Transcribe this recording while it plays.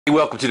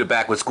Welcome to the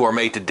Backwoods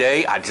Gourmet.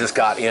 Today I just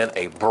got in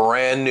a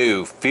brand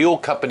new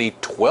Field Company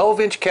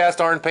 12-inch cast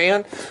iron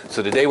pan.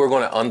 So today we're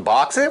going to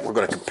unbox it. We're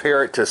going to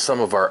compare it to some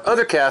of our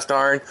other cast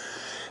iron.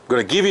 I'm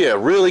going to give you a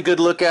really good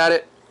look at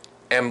it,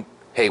 and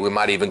hey, we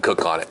might even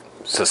cook on it.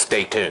 So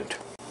stay tuned.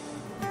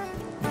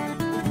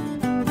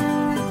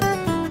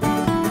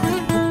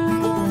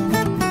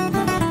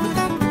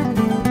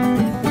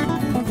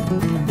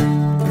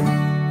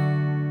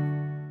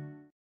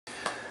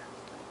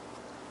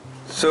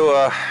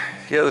 So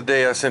the other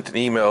day I sent an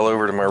email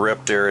over to my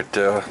rep there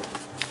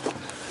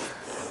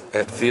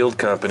at Field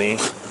Company,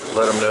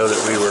 let them know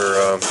that we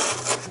were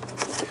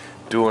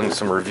doing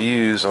some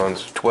reviews on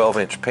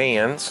 12-inch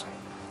pans,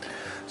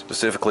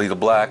 specifically the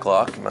Black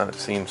Lock. You might have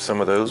seen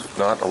some of those. If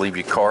not, I'll leave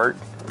you a card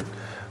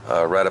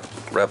right up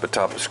the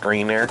top of the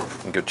screen there. You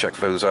can go check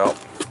those out.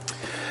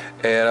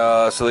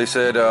 And so they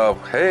said,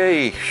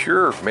 hey,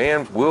 sure,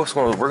 man, we're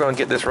going to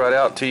get this right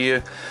out to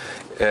you.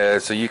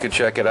 So you can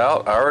check it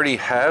out. I already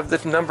have the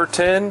number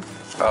 10.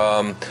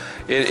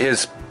 It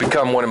has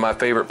become one of my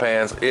favorite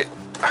pans.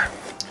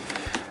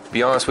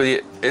 Be honest with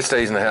you, it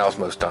stays in the house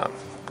most of the time.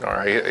 All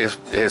right, it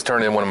has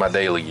turned into one of my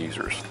daily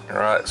users. All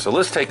right, so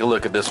let's take a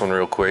look at this one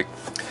real quick.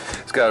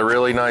 It's got a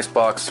really nice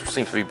box. It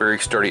seems to be very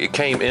sturdy. It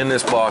came in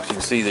this box. You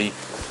can see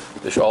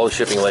all the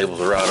shipping labels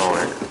are right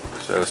on it.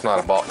 So it's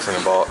not a box in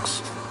a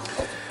box.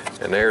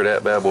 And there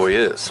that bad boy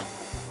is.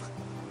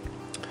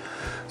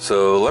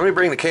 So let me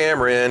bring the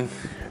camera in,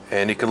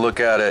 and you can look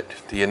at it,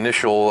 the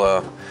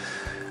initial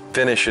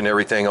finish and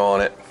everything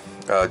on it,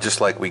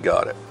 just like we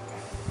got it.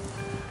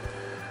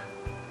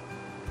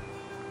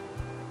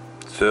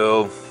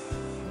 So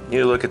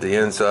you look at the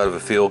inside of a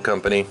Field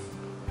Company,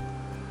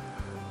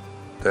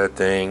 that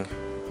thing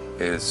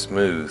is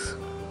smooth.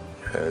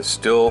 It's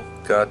still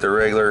got the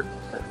regular,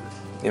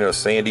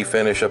 sandy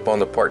finish up on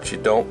the parts you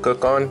don't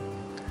cook on.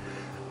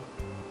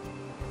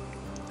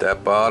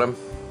 That bottom,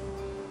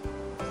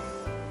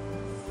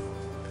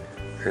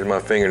 here's my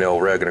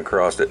fingernail ragging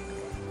across it.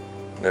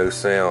 No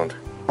sound.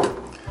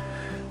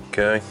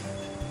 Okay.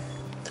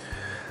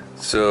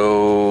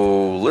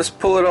 So let's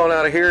pull it on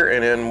out of here,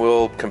 and then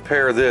we'll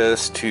compare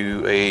this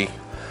to a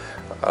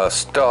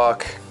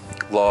stock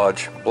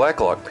Lodge Black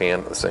Lock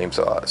pan the same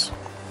size.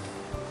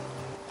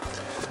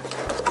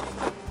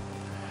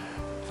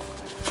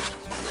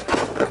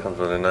 Comes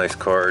with a nice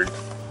card.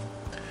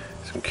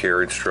 Some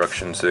care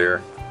instructions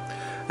there.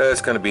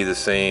 That's going to be the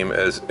same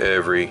as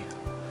every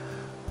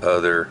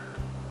other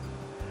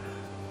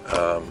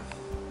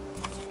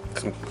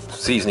some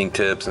seasoning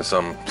tips and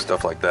some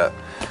stuff like that.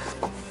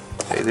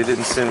 Hey, they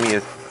didn't send me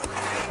a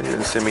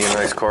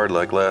nice card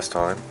like last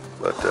time,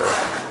 but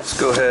let's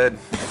go ahead and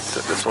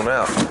set this one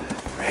out.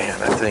 Man,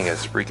 that thing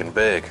is freaking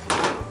big.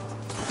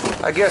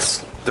 I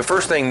guess the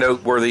first thing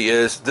noteworthy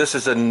is this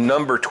is a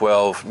number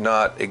 12,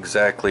 not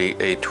exactly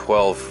a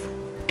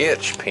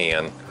 12-inch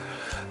pan.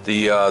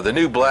 The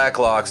new Black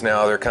Locks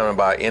now, they're coming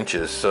by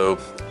inches, so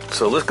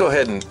let's go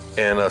ahead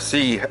and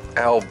see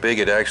how big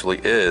it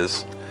actually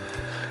is.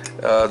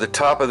 The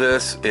top of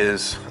this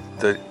is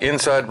the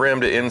inside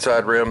rim to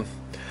inside rim,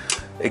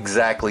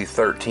 exactly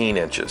 13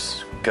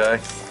 inches. Okay,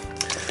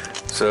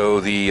 so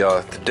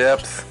the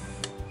depth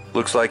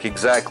looks like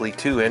exactly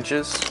 2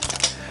 inches.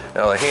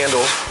 Now the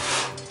handle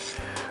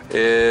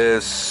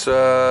is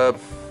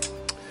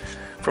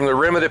from the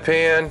rim of the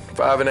pan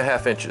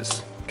 5.5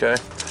 inches. Okay,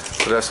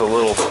 so that's a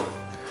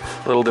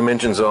little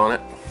dimensions on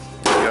it.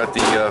 Got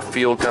the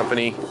Field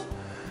Company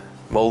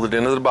molded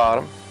into the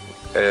bottom.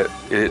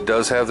 It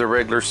does have the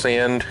regular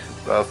sand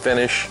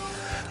finish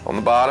on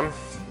the bottom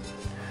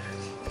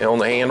and on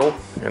the handle,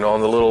 and on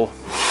the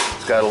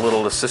it's got a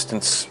little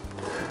assistance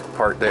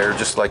part there,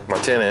 just like my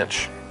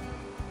 10-inch.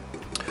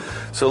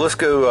 So let's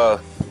go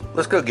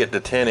get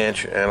the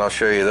 10-inch, and I'll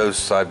show you those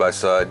side by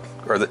side,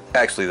 or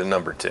actually the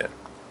number 10.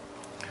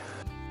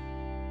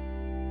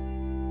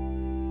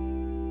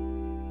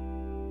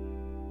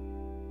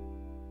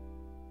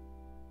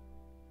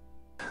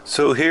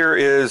 So here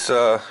is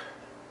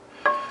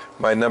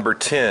my number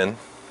 10,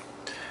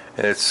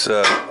 and it's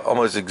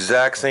almost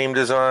exact same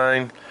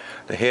design.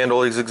 The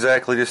handle is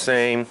exactly the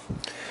same.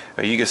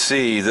 You can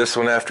see this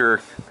one,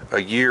 after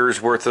a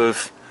year's worth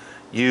of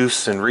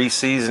use and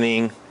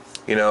re-seasoning,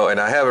 and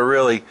I haven't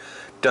really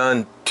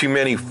done too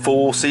many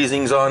full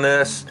seasonings on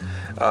this,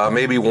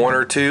 maybe one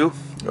or two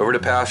over the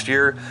past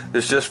year.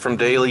 This is just from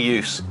daily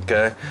use.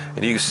 Okay,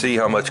 and you can see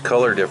how much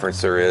color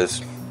difference there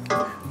is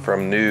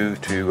from new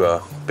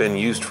to been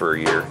used for a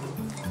year.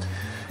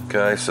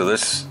 Okay, so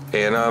this,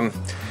 and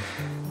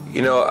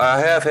I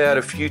have had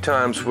a few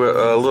times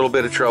a little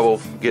bit of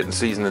trouble getting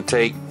season and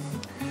take,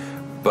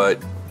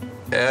 but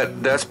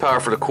that's par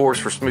for the course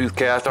for smooth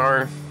cast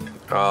iron.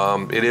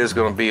 It is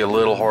going to be a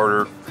little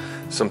harder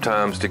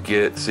sometimes to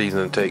get season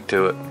and take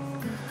to it.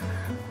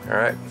 All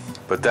right,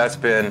 but that's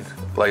been,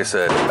 like I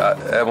said,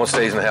 that one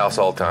stays in the house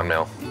all the time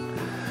now.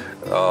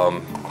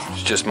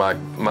 It's just one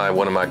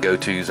of my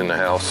go-tos in the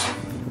house.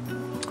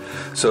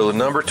 So the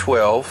number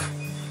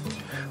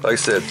 12, like I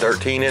said,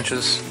 13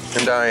 inches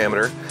in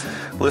diameter.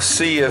 let's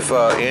see if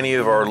any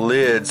of our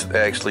lids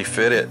actually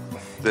fit it.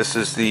 This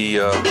is the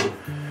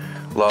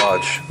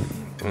Lodge.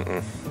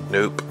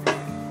 Nope.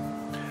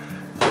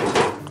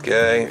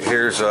 Okay,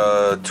 here's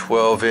a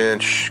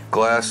 12-inch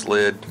glass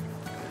lid.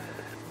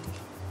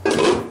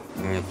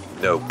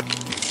 Nope.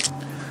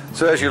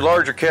 So as your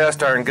larger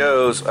cast iron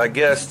goes, I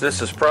guess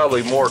this is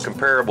probably more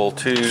comparable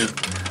to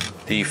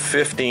the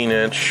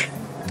 15-inch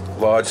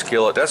Lodge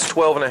skillet. That's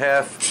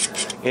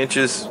 12.5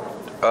 inches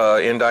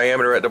in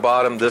diameter at the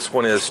bottom. This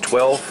one is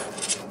 12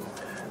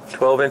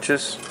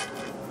 inches,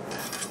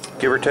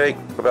 give or take,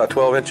 about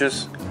 12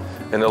 inches.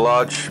 And the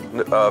Lodge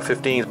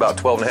 15 is about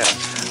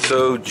 12.5.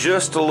 So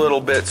just a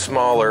little bit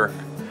smaller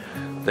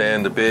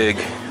than the big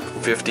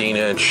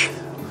 15-inch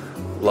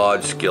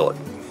Lodge skillet.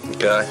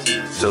 Okay,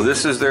 so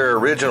this is their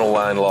original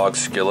line Lodge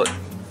skillet.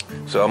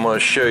 So I'm going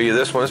to show you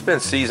this one. It's been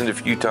seasoned a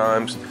few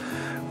times.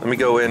 Let me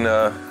go in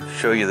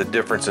show you the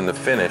difference in the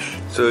finish.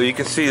 So you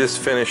can see this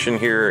finish in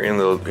here in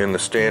the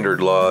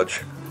standard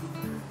Lodge.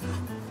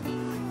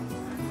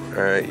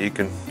 All right, you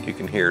can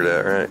hear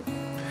that,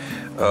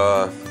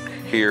 right?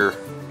 Here,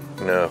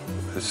 no,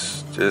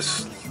 it's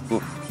just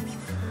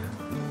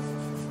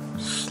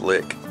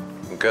slick.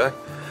 Okay.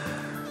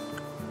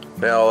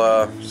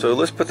 Now, so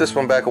let's put this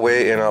one back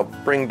away, and I'll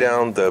bring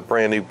down the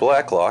brand new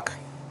Blacklock,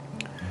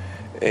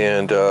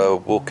 and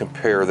we'll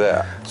compare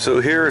that.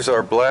 So here's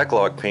our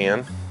Blacklock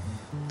pan.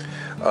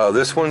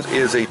 This one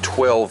is a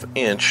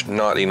 12-inch,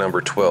 not a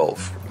number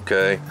 12.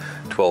 Okay,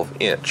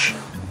 12-inch.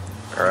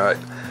 All right.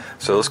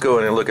 So let's go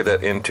in and look at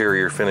that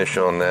interior finish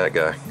on that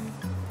guy.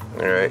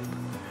 All right.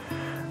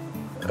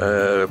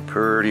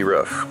 Pretty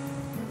rough.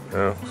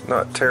 It's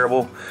not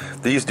terrible.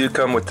 These do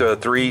come with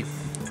three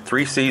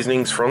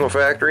seasonings from the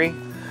factory,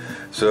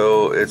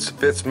 so it's a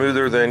bit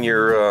smoother than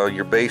your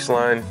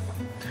baseline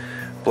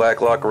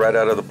Blacklock right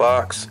out of the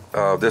box.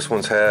 This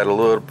one's had a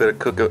little bit of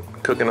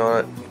cooking on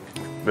it.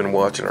 Been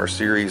watching our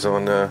series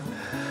on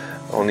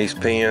these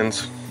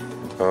pans.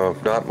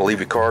 I'll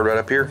leave a card right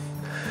up here.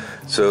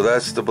 So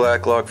that's the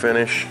Blacklock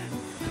finish.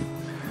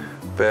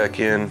 Back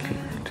in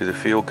to the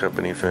Field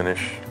Company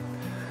finish.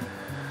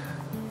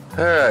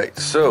 All right,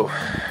 so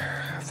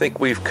I think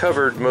we've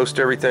covered most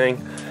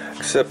everything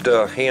except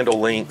handle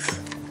length.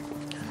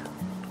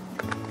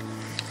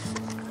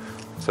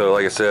 So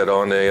like I said,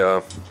 on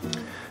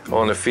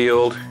the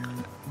Field,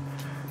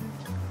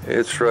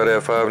 it's right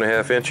at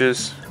 5.5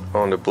 inches.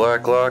 On the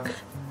Blacklock,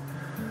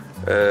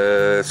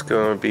 it's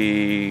going to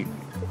be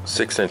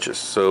 6 inches.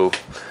 So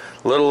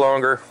a little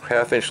longer,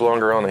 ½ inch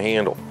longer on the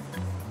handle.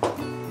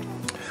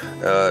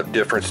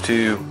 Difference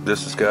too,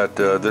 this has got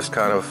this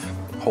kind of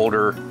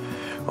holder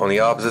on the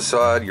opposite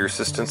side, your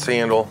assistance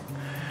handle,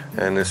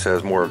 and this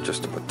has more of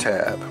just of a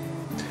tab.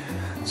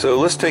 So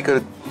let's take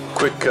a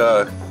quick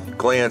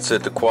glance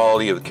at the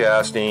quality of the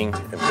casting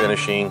and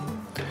finishing.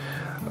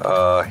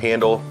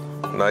 Handle,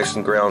 nice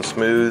and ground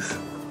smooth.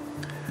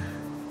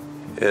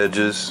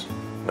 Edges,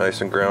 nice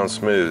and ground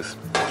smooth.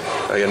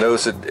 You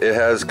notice it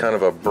has kind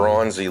of a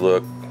bronzy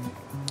look.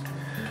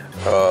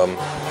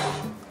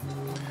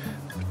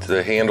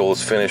 The handle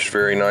is finished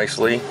very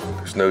nicely.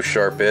 There's no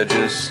sharp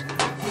edges.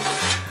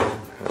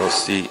 I don't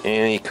see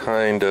any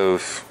kind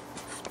of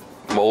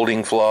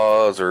molding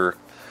flaws or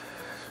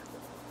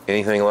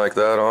anything like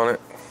that on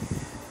it.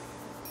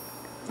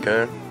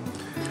 Okay,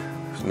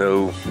 there's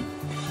no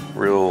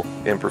real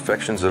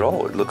imperfections at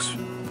all. It looks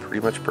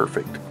pretty much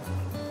perfect.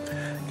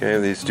 Okay,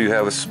 these do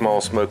have a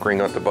small smoke ring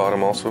at the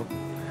bottom also.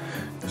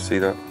 You see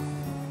that?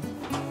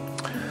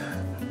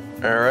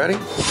 Alrighty,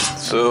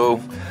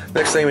 so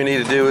next thing we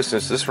need to do is,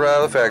 since this is right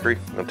out of the factory,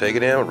 I'm going to take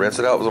it in, rinse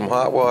it out with some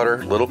hot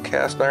water, little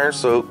cast iron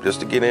soap, just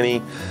to get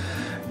any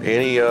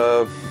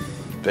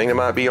thing that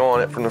might be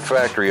on it from the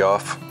factory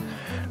off,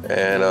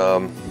 and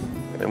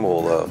then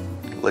we'll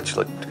let you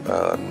look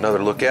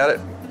another look at it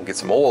and get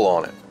some oil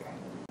on it.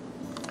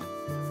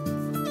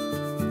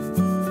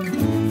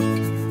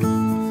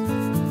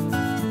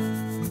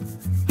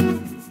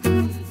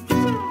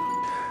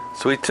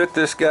 So we took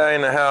this guy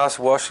in the house,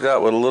 washed it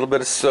out with a little bit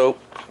of soap,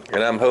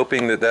 and I'm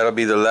hoping that that'll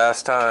be the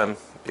last time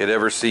it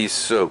ever sees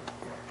soap.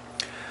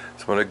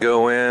 So I'm going to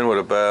go in with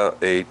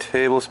about a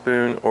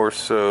tablespoon or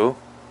so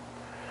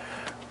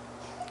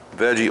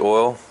veggie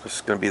oil. This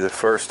is going to be the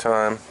first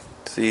time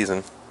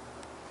season.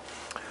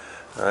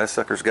 That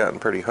sucker's gotten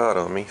pretty hot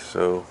on me,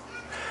 so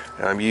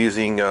I'm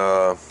using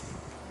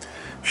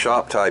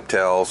shop type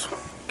towels.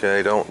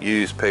 Okay, don't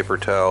use paper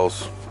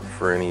towels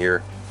for any of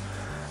your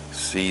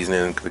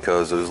seasoning,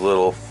 because those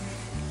little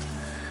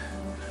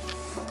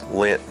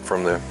lint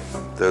from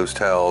those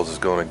towels is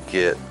going to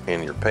get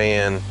in your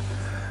pan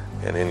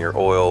and in your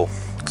oil.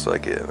 Looks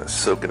like it's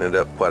soaking it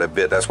up quite a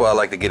bit. That's why I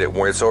like to get it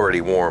when it's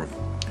already warm.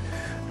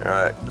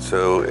 Alright,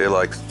 so it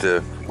likes to,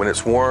 when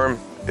it's warm,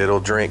 it'll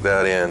drink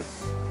that in.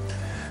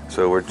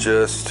 So we're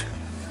just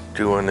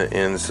doing the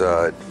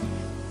inside,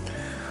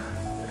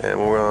 and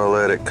we're going to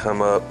let it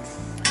come up.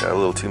 Got a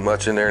little too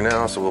much in there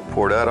now, so we'll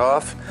pour that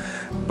off,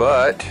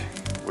 but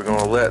we're going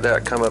to let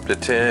that come up to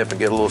temp and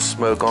get a little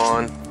smoke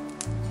on,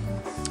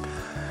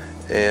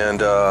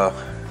 and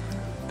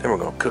Then we're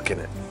going to cook in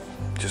it,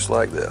 just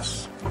like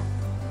this.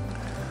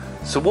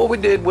 So what we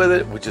did with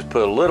it, we just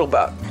put a little,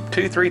 about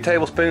 2-3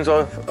 tablespoons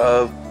of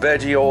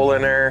veggie oil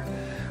in there,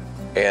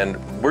 and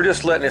we're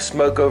just letting it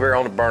smoke over here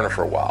on the burner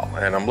for a while.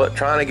 And I'm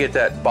trying to get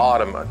that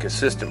bottom a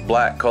consistent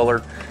black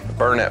color,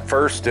 burn that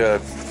first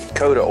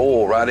coat of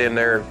oil right in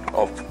there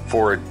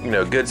for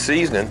good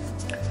seasoning.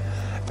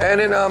 And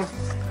then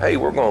hey,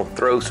 we're going to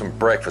throw some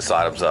breakfast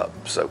items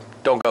up, so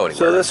don't go anywhere.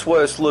 So this is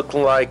what it's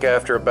looking like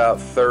after about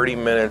 30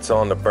 minutes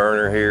on the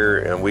burner here,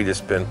 and we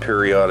just been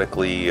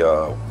periodically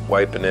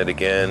wiping it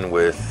again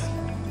with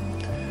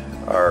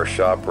our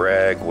shop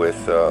rag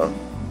with a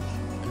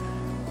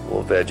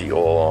little veggie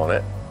oil on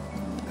it.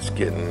 It's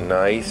getting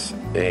nice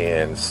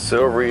and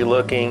silvery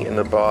looking in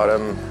the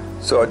bottom.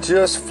 So I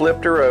just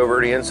flipped her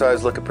over. The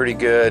inside's looking pretty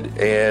good,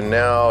 and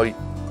now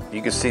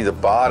you can see the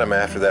bottom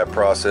after that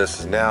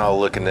process is now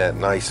looking at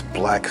nice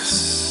black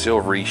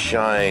silvery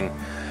shine,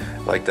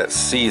 like that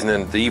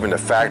seasoning, even the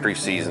factory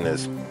season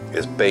is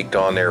baked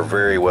on there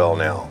very well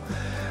now.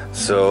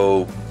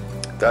 So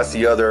that's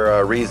the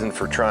other reason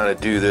for trying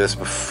to do this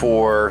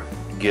before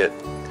you get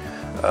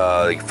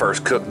the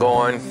first cook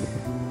going.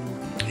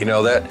 You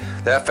know,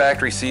 that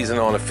factory season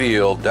on the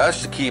field,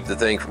 that's to keep the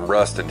thing from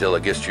rusting until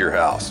it gets to your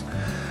house.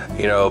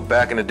 You know,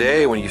 back in the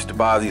day when you used to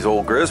buy these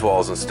old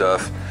Griswolds and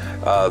stuff,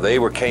 they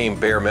came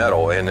bare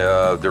metal, and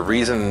the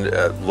reason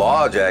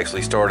Lodge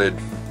actually started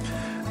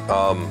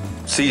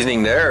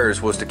seasoning theirs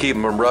was to keep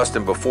them from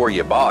rusting before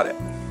you bought it,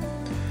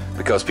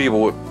 because a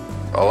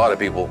lot of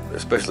people,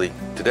 especially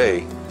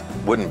today,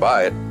 wouldn't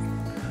buy it.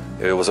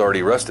 It was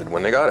already rusted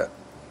when they got it.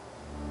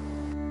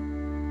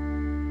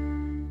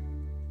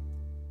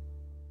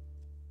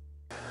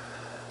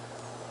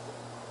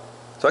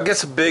 So I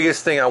guess the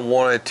biggest thing I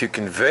wanted to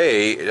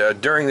convey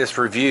during this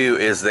review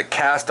is that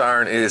cast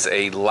iron is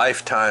a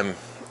lifetime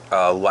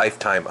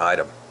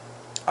item.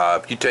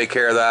 If you take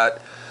care of that,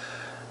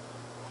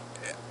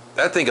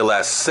 that thing can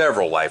last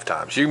several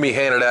lifetimes. You can be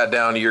handing that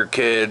down to your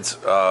kids,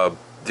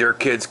 their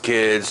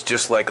kids,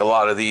 just like a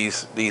lot of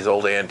these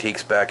old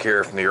antiques back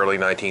here from the early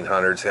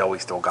 1900s. Hell, we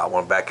still got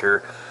one back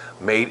here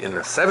made in the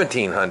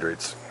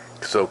 1700s.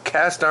 So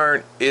cast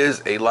iron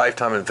is a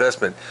lifetime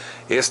investment.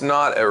 It's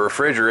not a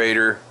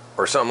refrigerator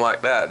or something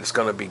like that. It's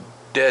going to be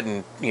dead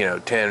in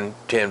 10,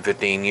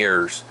 15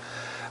 years.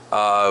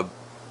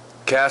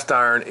 Cast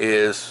iron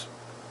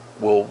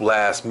will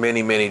last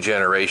many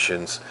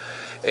generations,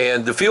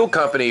 and the fuel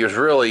company is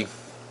really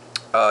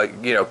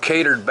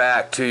catered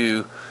back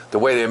to the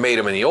way they made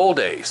them in the old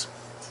days.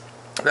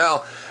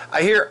 Now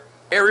I hear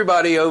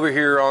everybody over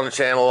here on the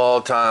channel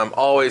all the time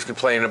always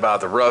complaining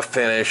about the rough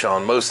finish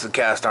on most of the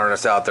cast iron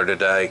that's out there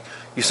today.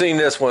 You've seen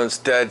this one, it's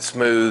dead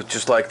smooth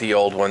just like the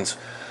old ones.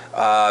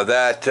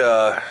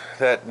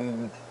 That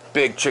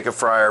big chicken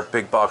fryer,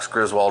 big box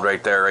Griswold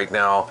right there right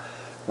now,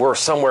 we're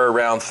somewhere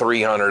around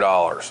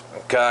 $300,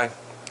 okay?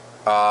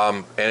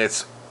 And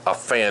it's a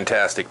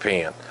fantastic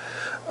pan.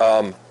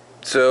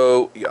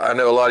 So I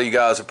know a lot of you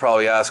guys are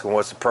probably asking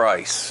what's the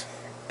price,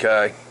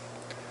 okay?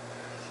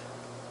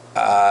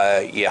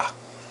 Yeah,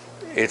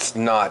 it's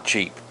not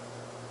cheap,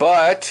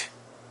 but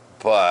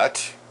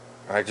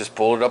I just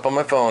pulled it up on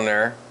my phone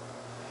there.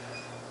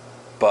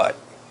 But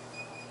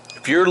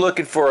if you're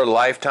looking for a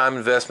lifetime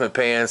investment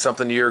pan,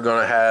 something you're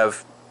going to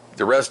have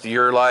the rest of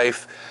your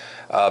life,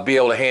 be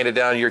able to hand it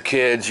down to your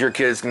kids to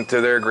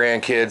their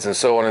grandkids, and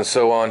so on and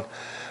so on,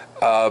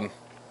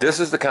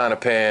 this is the kind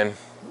of pan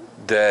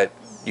that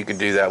you can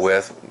do that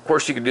with. Of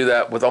course, you can do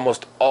that with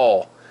almost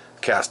all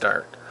cast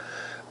iron.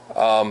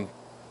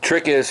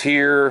 Trick is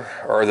here,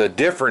 or the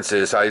difference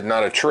is,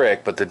 not a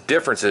trick, but the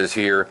difference is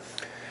here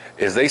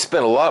is they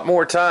spend a lot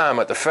more time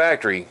at the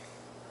factory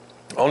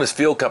on this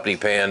field company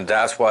pan.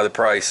 That's why the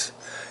price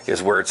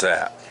is where it's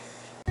at.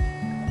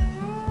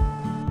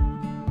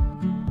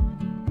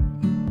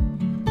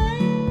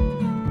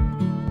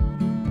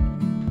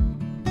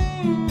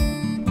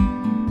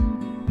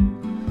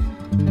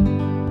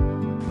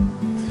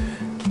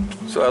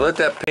 So I let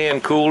that pan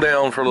cool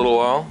down for a little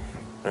while,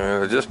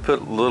 and I just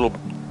put a little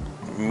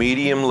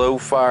medium-low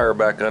fire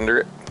back under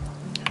it.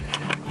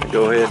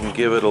 Go ahead and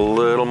give it a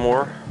little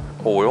more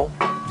oil.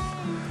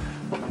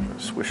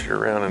 Swish it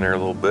around in there a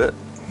little bit.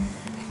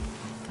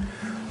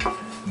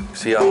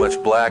 See how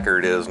much blacker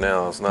it is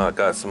now. It's not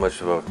got so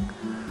much of a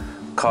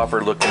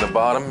copper look in the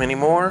bottom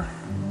anymore.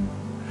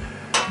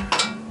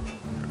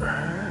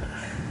 Alright.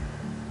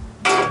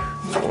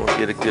 So we'll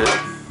get a good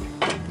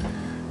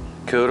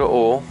coat of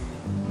oil,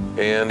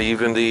 and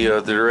even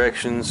the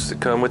directions that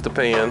come with the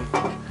pan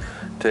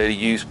tell you to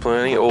use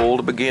plenty of oil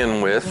to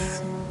begin with.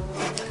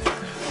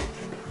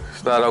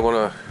 It's not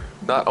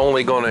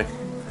only going to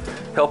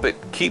help it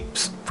keep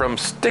from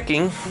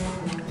sticking,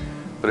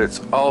 but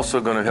it's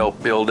also going to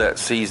help build that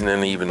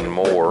seasoning even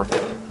more.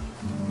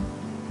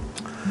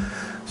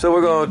 So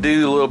we're going to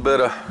do a little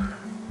bit of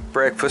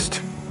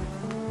breakfast,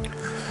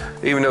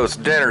 even though it's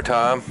dinner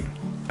time.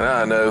 And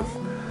I know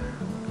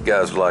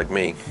guys like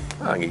me,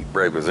 I can eat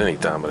breakfast any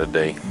time of the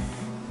day.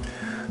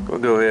 We'll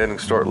go ahead and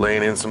start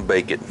laying in some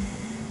bacon.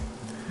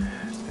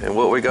 And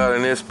what we got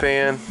in this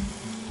pan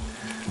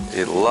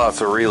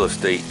lots of real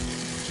estate.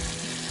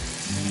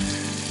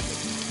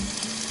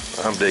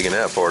 I'm digging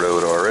that part of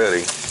it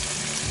already.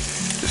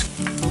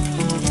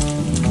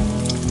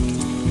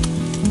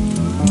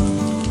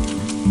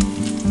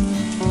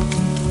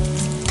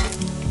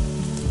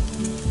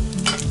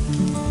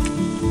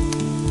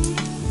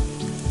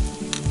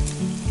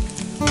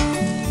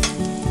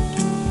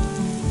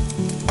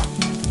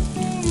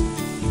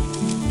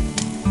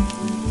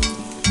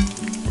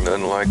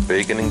 Nothing like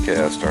bacon and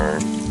cast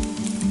iron.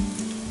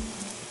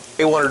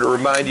 I wanted to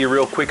remind you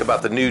real quick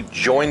about the new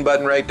join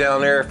button right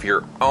down there. If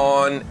you're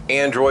on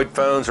Android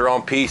phones or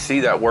on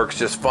PC, that works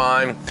just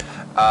fine.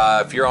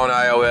 If you're on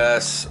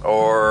iOS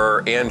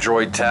or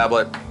Android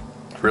tablet,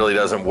 it really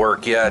doesn't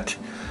work yet.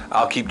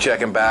 I'll keep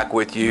checking back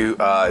with you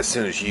as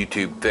soon as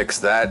YouTube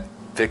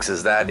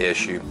fixes that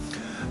issue.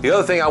 The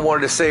other thing I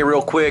wanted to say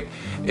real quick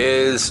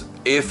is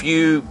if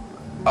you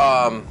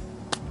are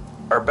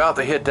about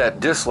to hit that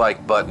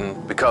dislike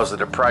button because of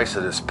the price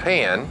of this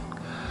pan,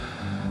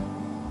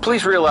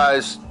 please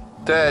realize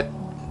that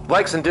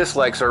likes and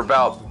dislikes are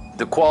about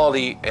the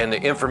quality and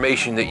the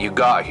information that you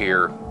got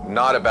here,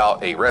 not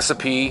about a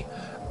recipe.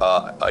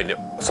 I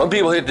know some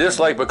people hit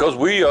dislike because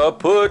we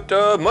put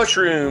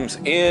mushrooms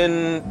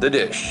in the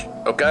dish,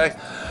 okay?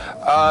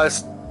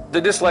 The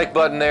dislike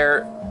button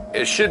there,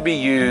 it should be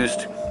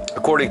used,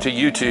 according to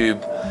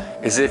YouTube,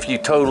 as if you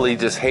totally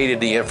just hated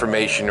the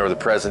information or the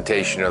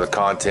presentation or the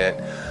content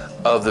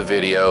of the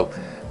video.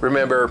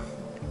 Remember,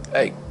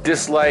 hey,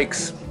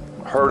 dislikes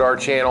hurt our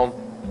channel.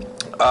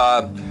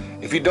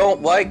 If you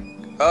don't like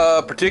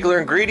a particular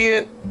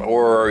ingredient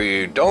or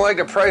you don't like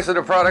the price of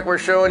the product we're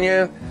showing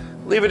you,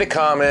 leave it in the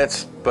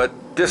comments, but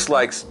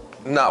dislikes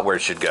not where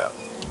it should go.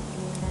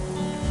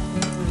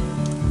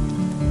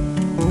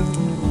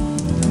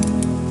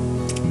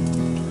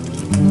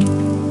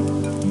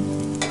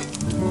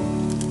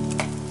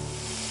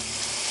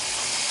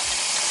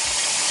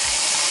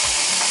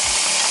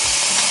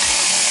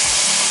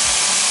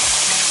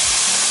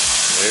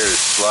 They're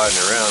just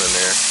sliding around in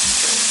there.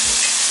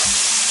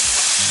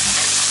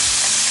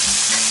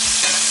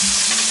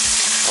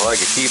 I like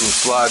to keep them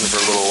sliding for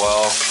a little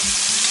while.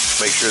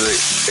 Make sure that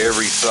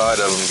every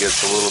side of them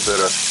gets a little bit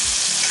of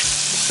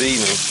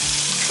seasoning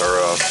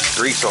or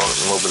grease on it,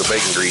 a little bit of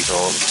bacon grease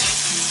on them.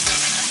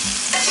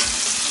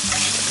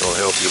 It'll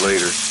help you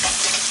later.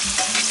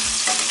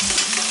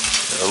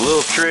 A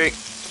little trick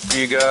for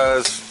you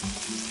guys.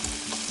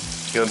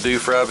 You're gonna do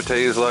fried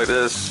potatoes like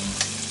this.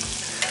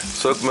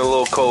 Soak them in a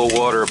little cold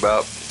water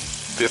about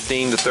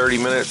 15 to 30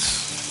 minutes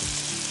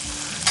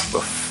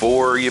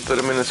before you put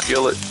them in the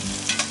skillet.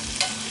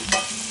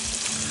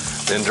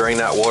 Then drain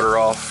that water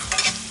off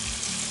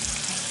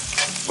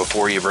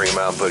before you bring them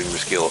out and put them in your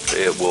skillet.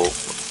 It will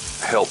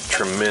help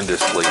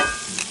tremendously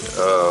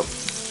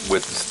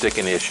with the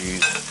sticking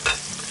issues.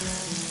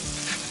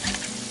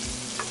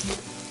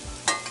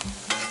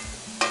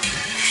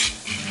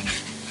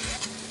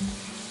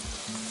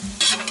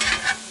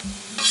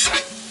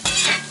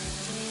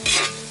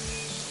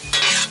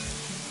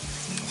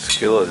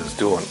 Skillet is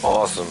doing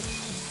awesome.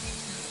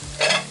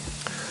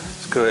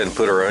 Let's go ahead and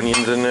put our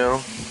onions in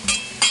now.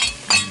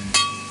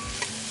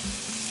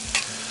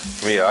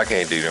 Yeah, I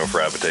can't do no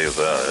fried potatoes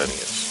without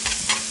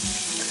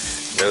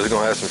onions. They're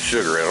gonna have some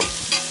sugar in them.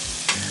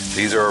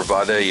 These are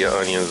Vidalia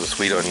onions, the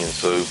sweet onions,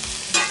 so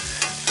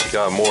you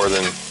got more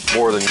than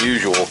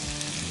usual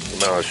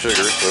amount of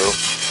sugar. So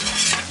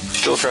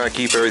still trying to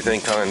keep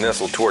everything kind of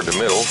nestled toward the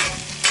middle.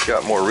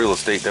 Got more real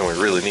estate than we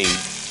really need.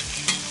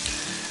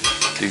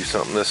 Do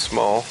something this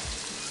small.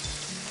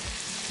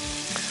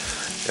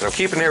 And I'm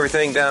keeping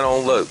everything down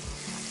on low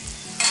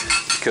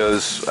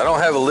because I don't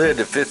have a lid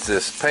that fits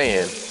this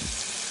pan.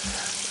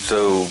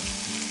 So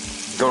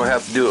you're gonna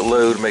have to do it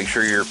low to make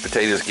sure your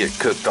potatoes get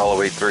cooked all the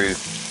way through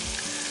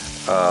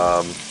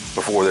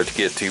before they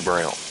get too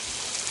brown.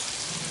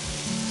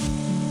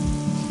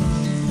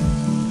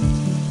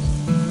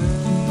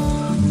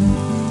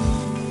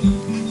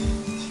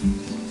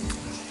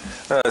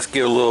 Let's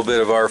give a little bit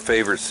of our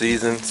favorite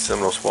season,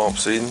 Seminole Swamp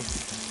season.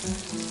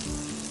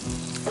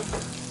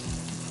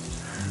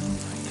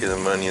 Give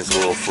them onions a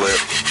little flip.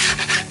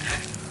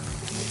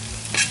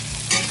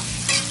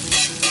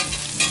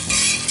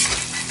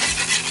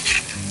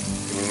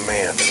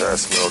 Man, does that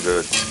smell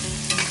good.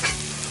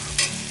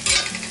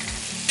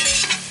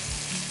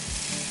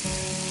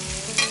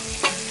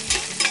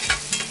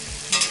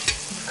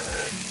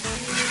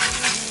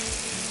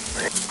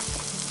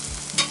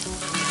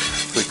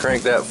 We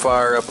crank that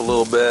fire up a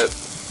little bit.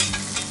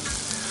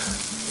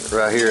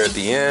 Right here at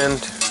the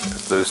end,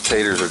 if those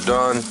taters are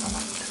done,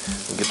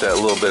 get that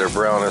little bit of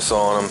brownness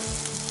on them,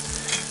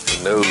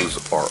 and those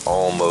are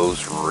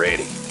almost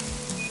ready.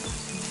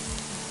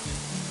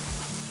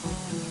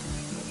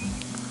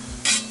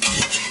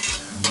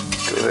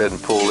 Go ahead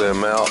and pull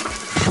them out.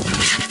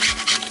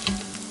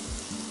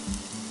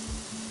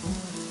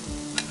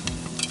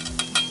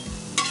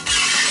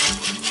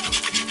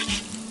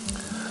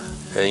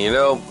 And you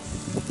know,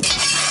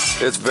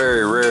 it's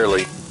very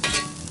rarely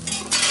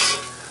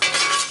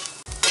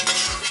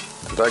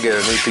that I get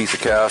a new piece of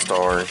cast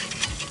iron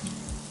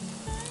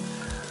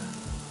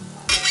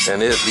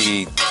and it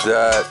be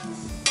that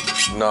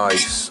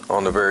nice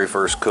on the very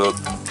first cook.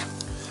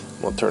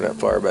 I'm gonna turn that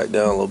fire back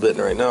down a little bit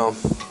right now.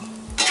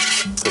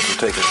 If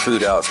we're taking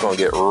food out, it's gonna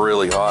get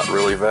really hot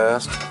really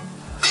fast.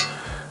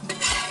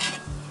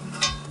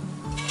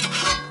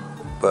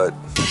 But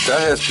that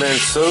has been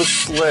so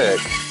slick,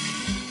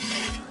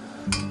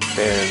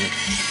 and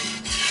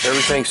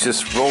everything's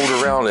just rolled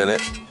around in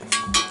it.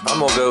 I'm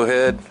gonna go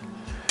ahead,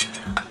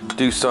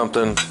 do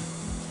something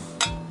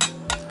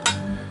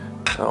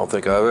I don't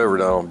think I've ever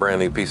done on a brand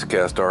new piece of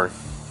cast iron.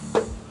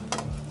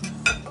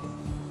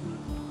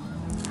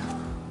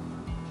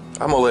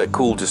 I'm gonna let it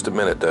cool just a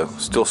minute though,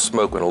 still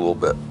smoking a little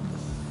bit.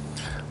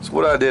 So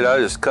what I did, I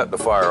just cut the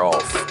fire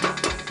off.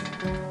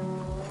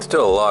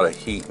 Still a lot of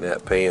heat in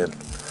that pan.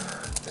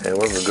 And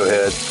we're gonna go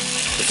ahead,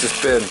 it's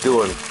just been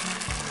doing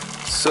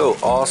so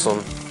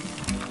awesome.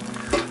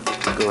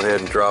 Go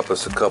ahead and drop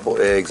us a couple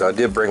eggs. I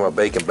did bring my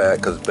bacon back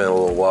because it's been a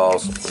little while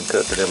since we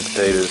cut them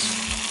potatoes.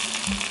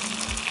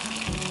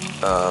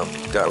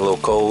 Got a little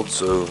cold,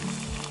 so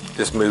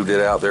just moved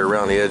it out there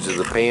around the edge of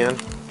the pan.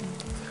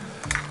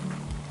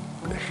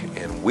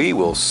 And we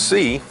will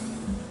see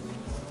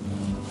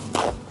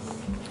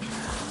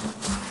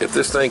if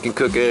this thing can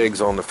cook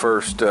eggs on the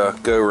first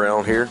go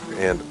around here.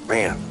 And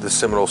man, this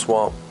Seminole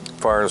Swamp,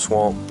 fire in the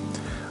swamp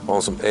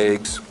on some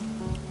eggs.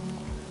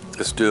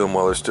 Let's do them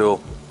while they're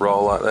still raw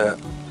like that.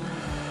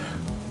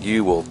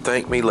 You will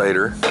thank me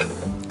later.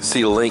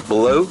 See the link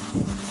below.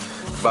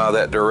 Buy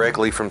that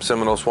directly from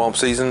Seminole Swamp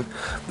Season.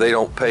 They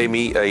don't pay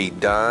me a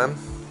dime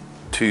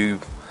to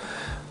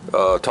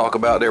talk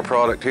about their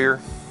product here,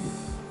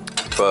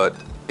 but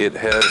it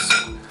has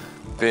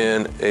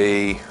been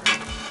a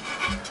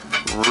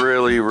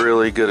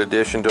really good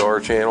addition to our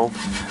channel.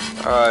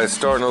 Alright, it's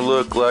starting to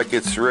look like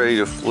it's ready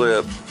to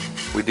flip.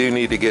 We do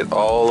need to get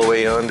all the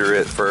way under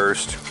it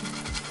first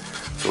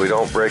so we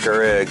don't break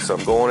our eggs. So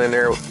I'm going in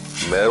there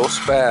with metal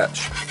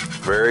spatch,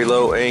 very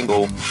low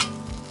angle,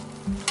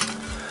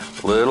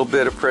 little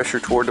bit of pressure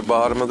toward the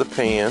bottom of the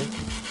pan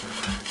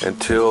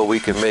until we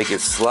can make it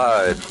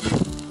slide.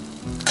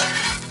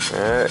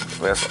 Alright,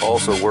 that's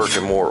also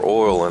working more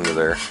oil under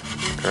there.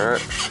 Alright,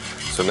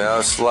 so now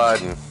it's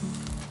sliding.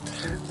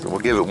 So we'll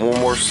give it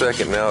one more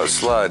second. Now it's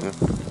sliding.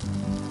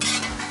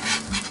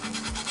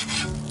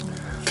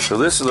 So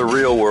this is the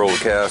real world of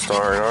cast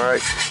iron.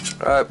 Alright,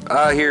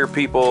 I hear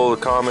people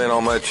comment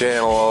on my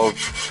channel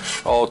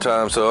all the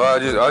time. So I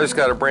just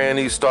got a brand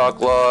new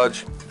stock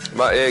Lodge.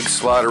 My eggs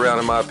slide around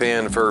in my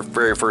pan for the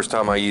very first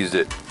time I used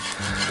it.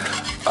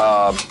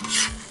 I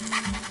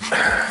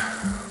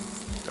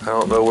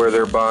don't know where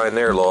they're buying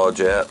their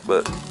Lodge at,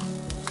 but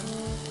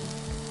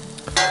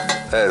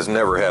that has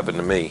never happened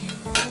to me.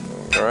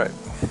 Alright,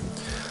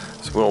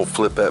 so we're going to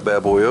flip that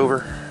bad boy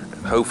over,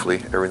 and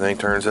hopefully everything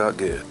turns out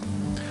good.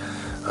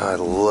 I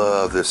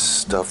love this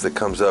stuff that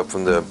comes up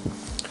from the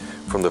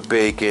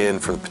bacon,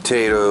 from the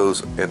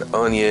potatoes and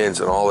onions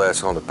and all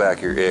that's on the back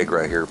of your egg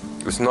right here.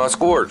 It's not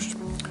scorched.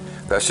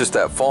 That's just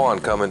that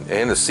fond coming,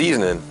 and the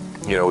seasoning.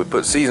 You know, we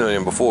put seasoning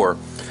in before.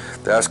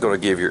 That's going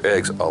to give your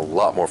eggs a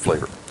lot more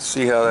flavor.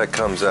 See how that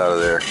comes out of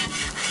there.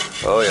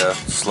 Oh yeah,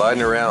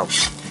 sliding around.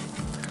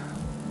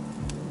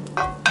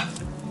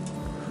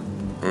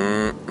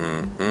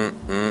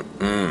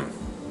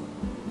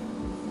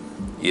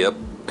 Yep.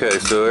 Okay,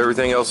 so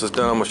everything else is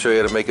done. I'm going to show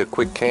you how to make a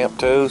quick camp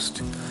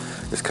toast.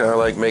 It's kind of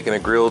like making a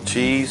grilled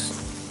cheese.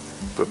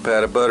 Put a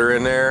pat of butter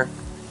in there.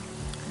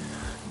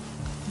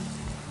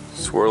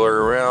 Swirl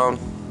her around.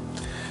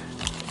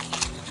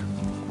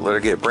 Let her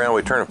get brown.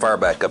 We turn the fire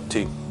back up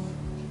too.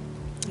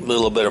 A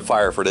little bit of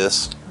fire for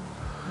this.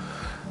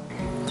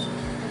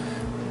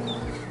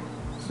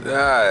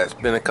 It's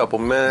been a couple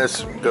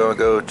minutes. I'm gonna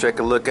go check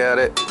a look at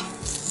it.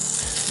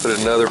 Put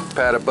another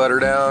pat of butter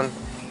down.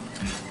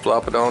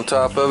 Flop it on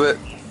top of it.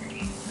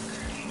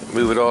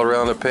 Move it all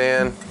around the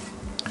pan.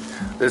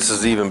 This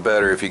is even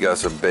better if you got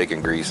some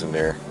bacon grease in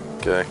there.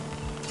 Okay.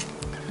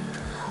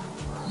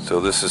 So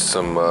this is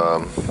some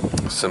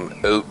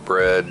oat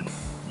bread.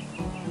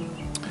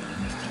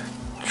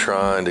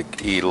 Trying to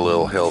eat a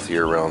little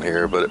healthier around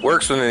here, but it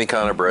works with any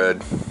kind of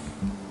bread.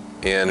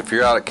 And if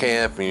you're out at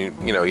camp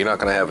and you know you're not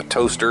going to have a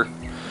toaster,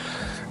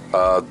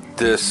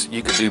 this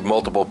you could do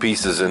multiple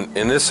pieces. And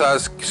in this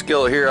size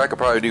skillet here, I could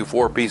probably do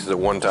 4 pieces at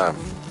one time.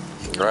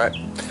 All right,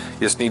 you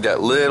just need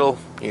that little,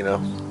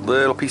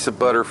 little piece of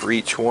butter for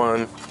each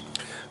one.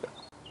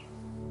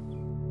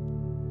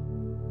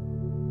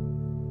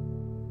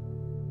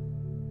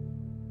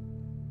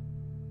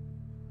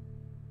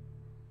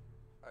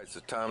 It's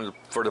the time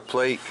for the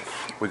plate.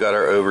 We got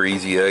our over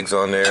easy eggs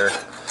on there.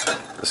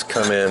 Let's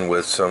come in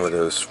with some of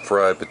those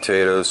fried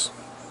potatoes.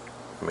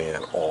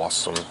 Man,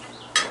 awesome.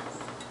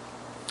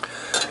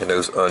 And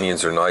those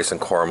onions are nice and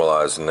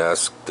caramelized, and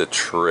that's the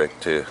trick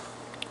to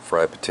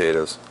fried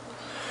potatoes.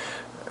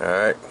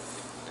 Alright,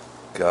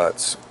 got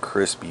some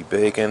crispy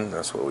bacon.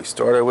 That's what we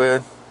started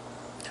with.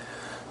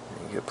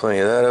 You get plenty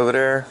of that over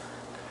there.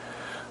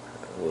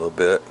 A little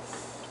bit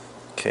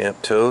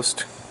camp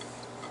toast.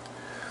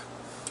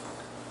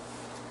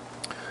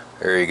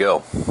 There you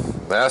go.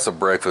 That's a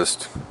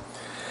breakfast.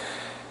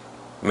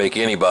 make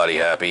anybody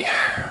happy,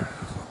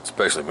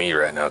 especially me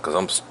right now, because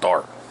I'm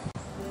starved.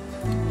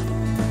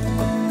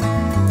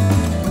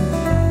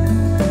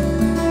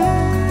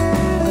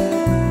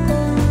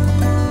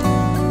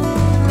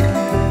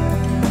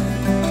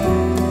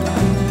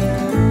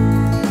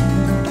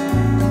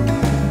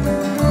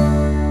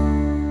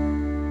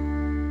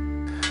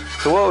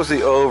 So what was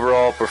the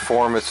overall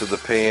performance of the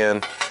pan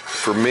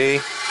for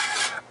me?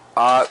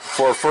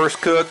 For a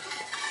first cook,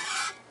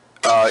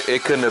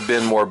 it couldn't have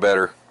been more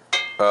better.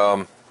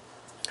 You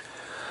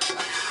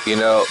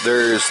know,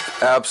 there's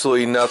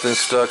absolutely nothing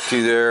stuck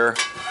to there.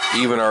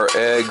 Even our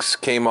eggs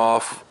came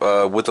off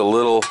with a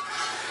little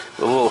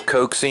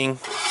coaxing.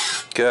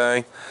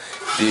 Okay,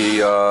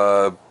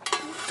 the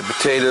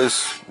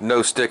potatoes,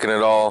 no sticking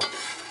at all.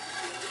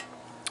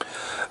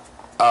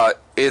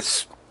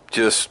 It's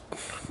just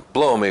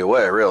blowing me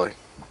away, really.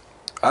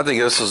 I think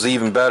this is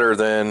even better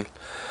than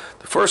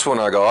the first one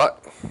I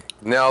got.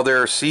 Now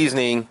their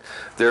seasoning,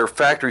 their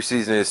factory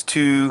seasoning is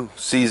 2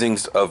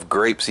 seasonings of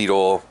grapeseed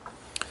oil,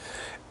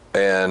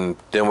 and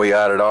then we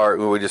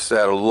just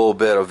added a little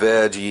bit of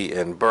veggie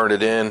and burned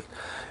it in,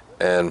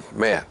 and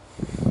man,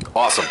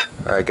 awesome.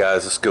 All right,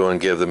 guys, let's go and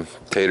give them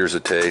taters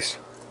a taste.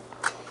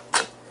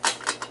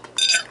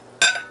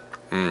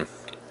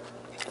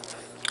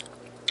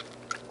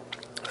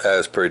 That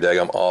is pretty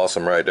daggum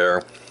awesome right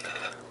there.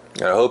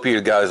 And I hope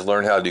you guys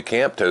learn how to do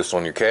camp toast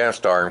on your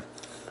cast iron.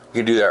 You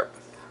can do that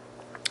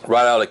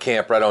right out of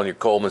camp, right on your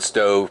Coleman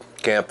stove,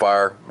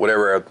 campfire,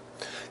 whatever.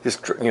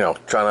 Just, you know,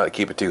 try not to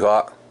keep it too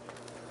hot.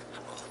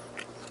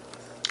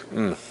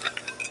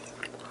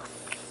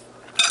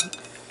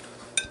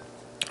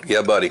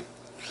 Yeah, buddy.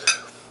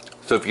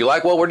 So if you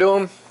like what we're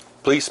doing,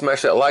 please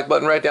smash that like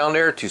button right down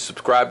there. To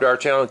subscribe to our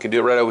channel, you can do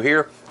it right over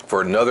here.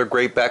 For another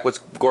great Backwoods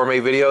Gourmet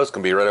video, it's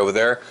going to be right over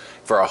there.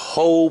 For a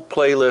whole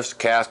playlist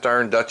cast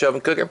iron Dutch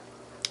oven cooking,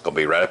 it's going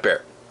to be right up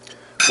there.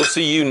 We'll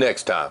see you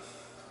next time.